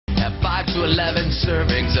5 to 11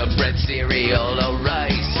 servings of bread, cereal, or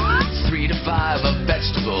rice. 3 to 5 of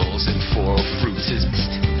vegetables and 4 fruits is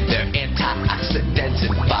best. Their antioxidants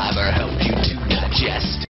and fiber help you to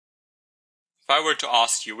digest. If I were to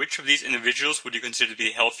ask you, which of these individuals would you consider to be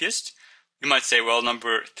the healthiest? You might say, well,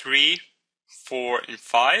 number 3, 4, and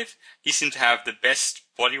 5, these seem to have the best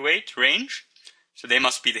body weight range, so they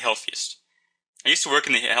must be the healthiest. I used to work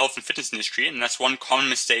in the health and fitness industry, and that's one common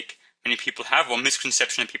mistake many people have, one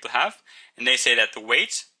misconception that people have, and they say that the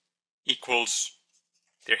weight equals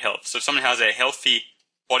their health. So if someone has a healthy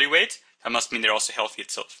body weight, that must mean they're also healthy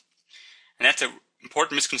itself. And that's an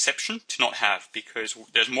important misconception to not have, because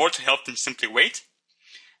there's more to health than simply weight,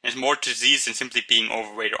 and there's more to disease than simply being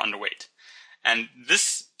overweight or underweight. And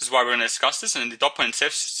this is why we're going to discuss this, and the dot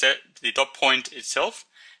point itself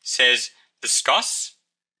says discuss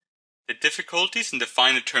the difficulties and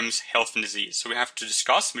define the terms health and disease. So we have to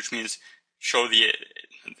discuss, which means show the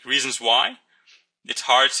reasons why. It's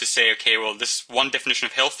hard to say, okay, well, this one definition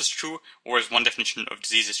of health is true, or is one definition of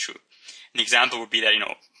disease is true. An example would be that,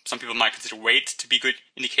 some people might consider weight to be a good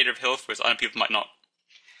indicator of health, whereas other people might not.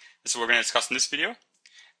 This is what we're going to discuss in this video.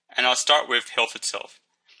 And I'll start with health itself.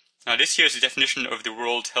 Now, this here is the definition of the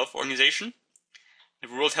World Health Organization.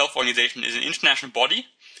 The World Health Organization is an international body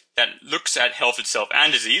that looks at health itself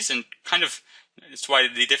and disease, and it's why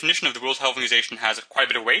the definition of the World Health Organization has quite a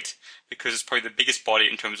bit of weight, because it's probably the biggest body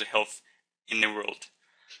in terms of health in the world.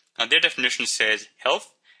 Now, their definition says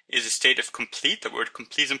health is a state of complete, the word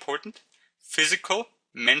complete is important, physical,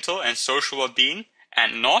 mental, and social well-being,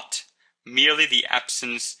 and not merely the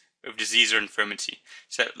absence of disease or infirmity.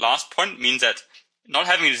 So that last point means that not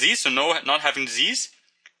having a disease, not having disease,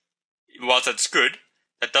 whilst that's good,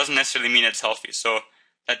 that doesn't necessarily mean it's healthy. So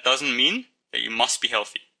that doesn't mean that you must be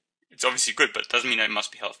healthy. It's obviously good, but it doesn't mean that you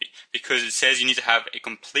must be healthy, because it says you need to have a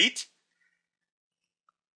complete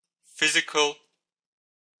physical,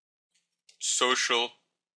 social,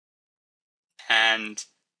 and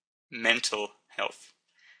mental health.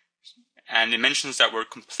 And it mentions that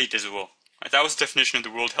word complete as well. Right? That was the definition of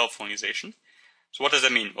the World Health Organization. So what does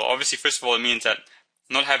that mean? Well, obviously, first of all, it means that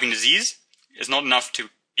not having disease is not enough to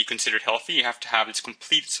be considered healthy. You have to have its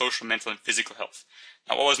complete social, mental, and physical health.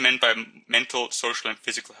 Now, what was meant by mental, social, and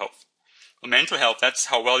physical health? Well, mental health, that's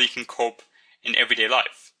how well you can cope in everyday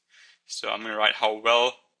life. So I'm going to write how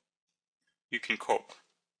well you can cope.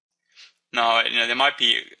 Now, there might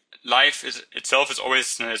be, life itself is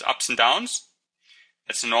always, there's ups and downs.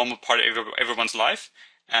 That's a normal part of everyone's life.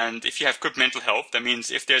 And if you have good mental health, that means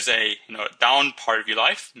if there's a down part of your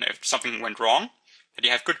life, if something went wrong, that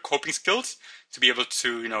you have good coping skills to be able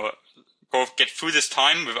to get through this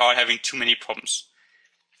time without having too many problems.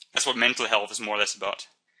 That's what mental health is more or less about.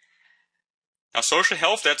 Now, social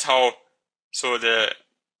health, that's I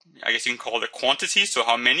guess you can call it quantity. So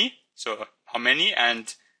how many,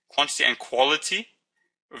 and quantity and quality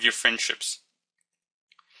of your friendships.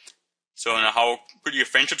 So how good your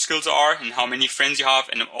friendship skills are, and how many friends you have,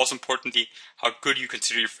 and also importantly, how good you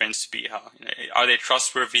consider your friends to be. Are they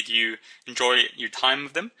trustworthy? Do you enjoy your time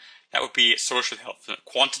with them? That would be social health,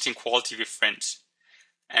 quantity and quality of your friends,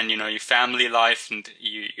 and your family life and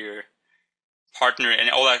your partner, and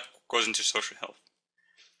all that goes into social health.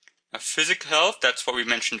 Now, physical health, that's what we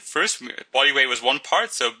mentioned first. Body weight was one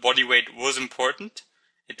part, so body weight was important.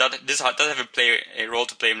 This does have a role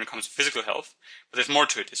to play when it comes to physical health, but there's more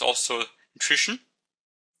to it. It's also nutrition,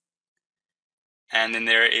 and then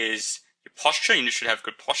there is your posture. You should have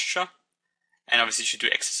good posture, and obviously you should do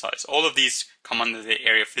exercise. All of these come under the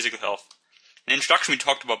area of physical health. In the introduction, we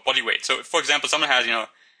talked about body weight. So, for example, someone has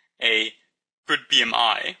a good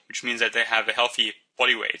BMI, which means that they have a healthy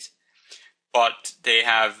body weight, but they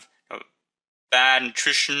have bad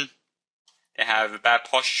nutrition, they have a bad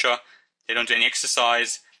posture, they don't do any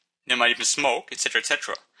exercise, they might even smoke, etc.,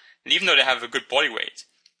 etc. And even though they have a good body weight,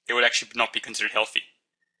 they would actually not be considered healthy.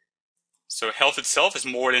 So health itself is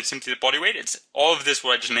more than simply the body weight. It's all of this,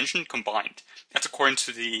 what I just mentioned, combined. That's according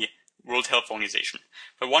to the World Health Organization.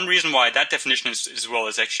 But one reason why that definition is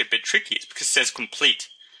actually a bit tricky is because it says complete.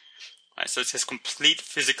 Right? So it says complete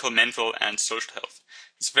physical, mental, and social health.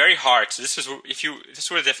 It's very hard. So if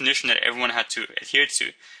this were a definition that everyone had to adhere to,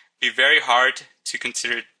 it'd be very hard to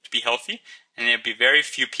consider it to be healthy, and there'd be very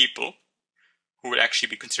few people who would actually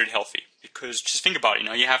be considered healthy. Because just think about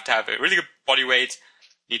it, you have to have a really good body weight,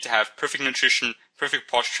 you need to have perfect nutrition, perfect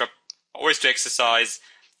posture, always do exercise,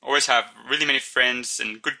 always have really many friends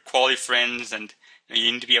and good quality friends, and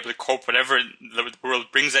you need to be able to cope whatever the world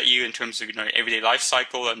brings at you in terms of everyday life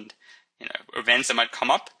cycle and events that might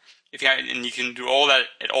come up. And you can do all that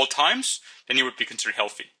at all times, then you would be considered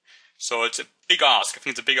healthy. So it's a big ask. I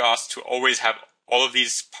think it's a big ask to always have all of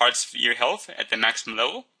these parts of your health at the maximum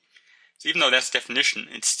level. So even though that's definition,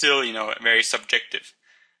 it's still, very subjective,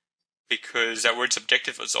 because that word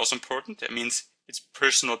subjective is also important. It means it's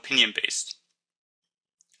personal opinion based.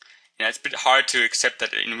 It's a bit hard to accept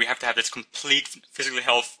that we have to have this complete physical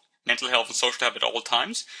health, mental health, and social health at all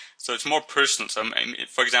times. So it's more personal. So,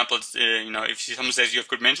 for example, if someone says you have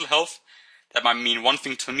good mental health, that might mean one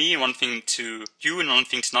thing to me, one thing to you, and one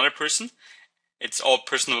thing to another person. It's all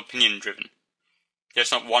personal opinion driven.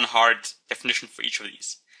 There's not one hard definition for each of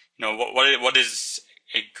these. What is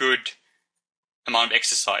a good amount of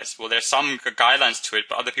exercise? Well, there's some guidelines to it,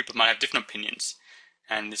 but other people might have different opinions.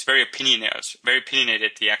 And it's very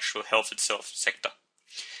opinionated, the actual health itself sector.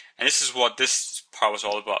 And this is what this part was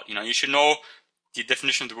all about. You should know the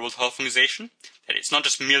definition of the World Health Organization, that it's not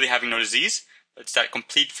just merely having no disease, but it's that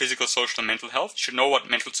complete physical, social, and mental health. You should know what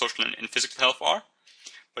mental, social, and physical health are,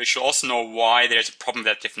 but you should also know why there's a problem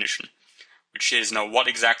with that definition, which is, what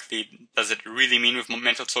exactly does it really mean with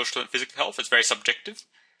mental, social, and physical health? It's very subjective.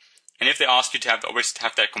 And if they ask you to always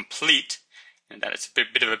have that complete, that it's a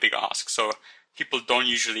bit of a big ask. So people don't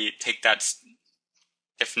usually take that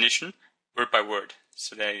definition word by word.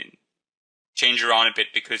 So they change around a bit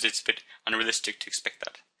because it's a bit unrealistic to expect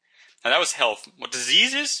that. Now that was health. What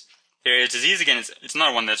disease is? Disease, again, it's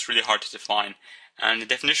another one that's really hard to define. And the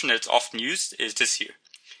definition that's often used is this here.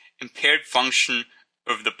 Impaired function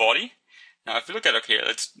of the body. Now if we look at,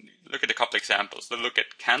 let's look at a couple examples. Let's look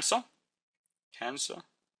at cancer,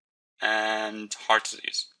 and heart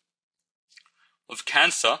disease. With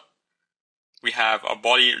cancer, we have our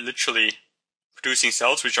body literally producing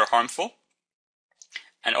cells which are harmful,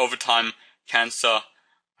 and over time cancer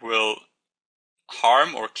will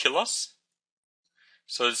harm or kill us.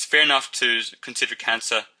 So it's fair enough to consider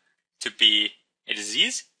cancer to be a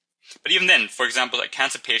disease. But even then, for example, a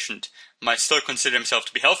cancer patient might still consider himself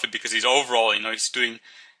to be healthy because he's overall, he's doing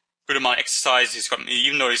good amount of exercise.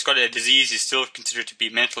 Even though he's got a disease, he's still considered to be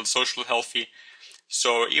mental and social healthy.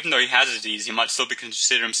 So even though he has a disease, he might still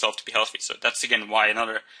consider himself to be healthy. So that's again why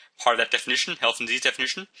another part of that definition, health and disease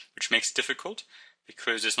definition, which makes it difficult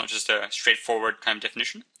because it's not just a straightforward kind of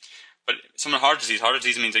definition. But someone with heart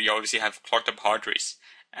disease means that you obviously have clogged up arteries,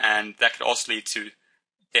 and that could also lead to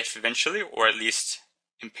death eventually, or at least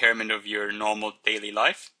impairment of your normal daily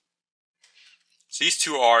life. So these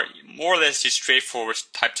two are more or less just straightforward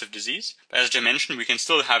types of disease. But as I mentioned, we can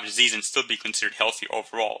still have disease and still be considered healthy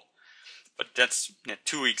overall. But that's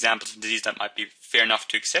two examples of disease that might be fair enough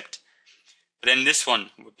to accept. But then this one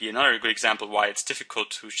would be another good example why it's difficult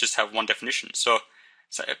to just have one definition. So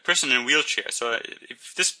a person in a wheelchair. So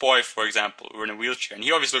if this boy, for example, were in a wheelchair, and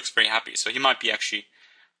he always looks very happy, so he might be actually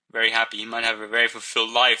very happy. He might have a very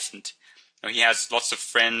fulfilled life, and he has lots of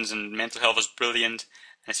friends, and mental health is brilliant,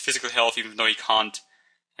 and his physical health, even though he can't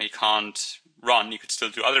run, he could still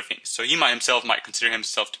do other things. So he himself might consider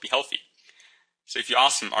himself to be healthy. So if you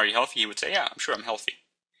ask him, are you healthy? He would say, yeah, I'm sure I'm healthy.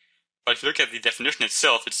 But if you look at the definition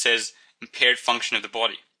itself, it says impaired function of the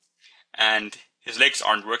body. And his legs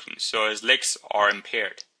aren't working, so his legs are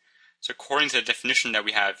impaired. So according to the definition that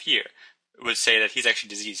we have here, it would say that he's actually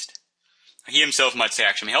diseased. He himself might say,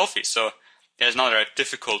 actually, I'm healthy. So there's another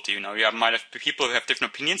difficulty. You might have people who have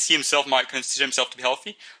different opinions. He himself might consider himself to be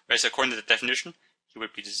healthy, whereas according to the definition, he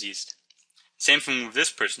would be diseased. Same thing with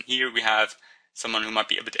this person. Here we have someone who might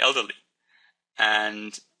be a bit elderly.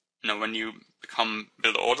 And when you become a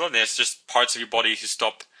bit older, there's just parts of your body who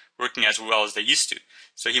stop working as well as they used to.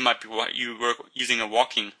 So he might be using a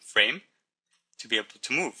walking frame to be able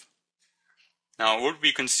to move. Now, would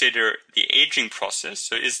we consider the aging process?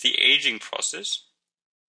 So is the aging process,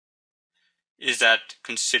 is that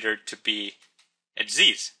considered to be a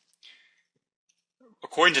disease?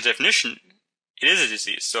 According to the definition, it is a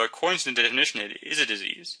disease. So according to the definition, it is a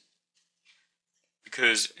disease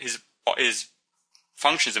because his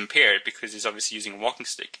function is impaired because he's obviously using a walking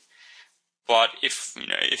stick. But if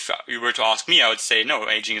you were to ask me, I would say no,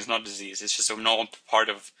 aging is not a disease. It's just a normal part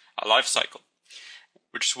of our life cycle.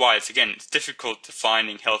 Which is why it's difficult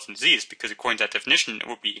defining health and disease, because according to that definition, it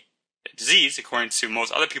would be a disease. According to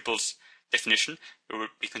most other people's definition, it would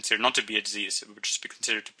be considered not to be a disease. It would just be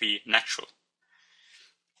considered to be natural.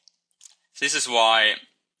 So this is why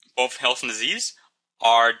both health and disease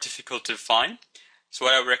are difficult to define. So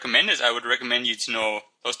what I would recommend is I would recommend you to know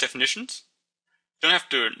those definitions. You don't have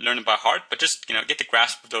to learn it by heart, but just get the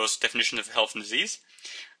grasp of those definitions of health and disease.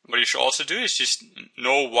 What you should also do is just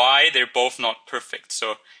know why they're both not perfect.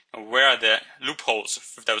 So where are the loopholes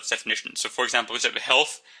of those definitions? So for example, we said with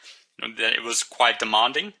health, that it was quite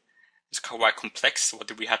demanding. It's quite complex. What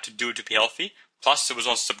did we have to do to be healthy? Plus, it was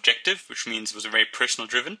also subjective, which means it was very personal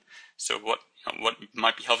driven. So what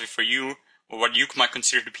might be healthy for you or what you might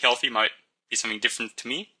consider to be healthy might be something different to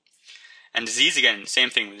me. And disease, again, same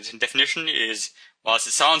thing. The definition is, whilst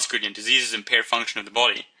it sounds good, disease is impaired function of the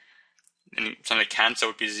body. And something like cancer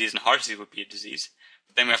would be a disease and heart disease would be a disease.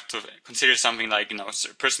 But then we have to consider something like,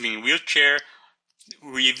 a person being in a wheelchair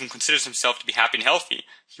who even considers himself to be happy and healthy,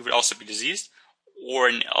 he would also be diseased. Or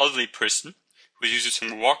an elderly person who is using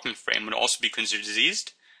some walking frame would also be considered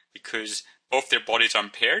diseased because both their bodies are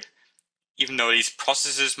impaired, even though these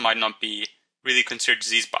processes might not be really considered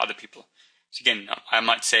disease by other people. So again, I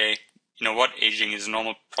might say, aging is a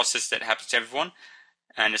normal process that happens to everyone,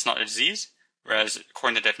 and it's not a disease, whereas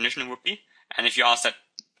according to the definition it would be. And if you ask that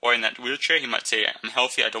boy in that wheelchair, he might say, I'm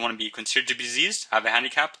healthy, I don't want to be considered to be diseased, I have a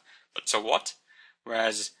handicap, but so what?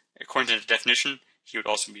 Whereas according to the definition, he would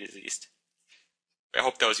also be diseased. I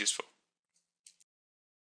hope that was useful.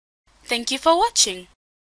 Thank you for watching.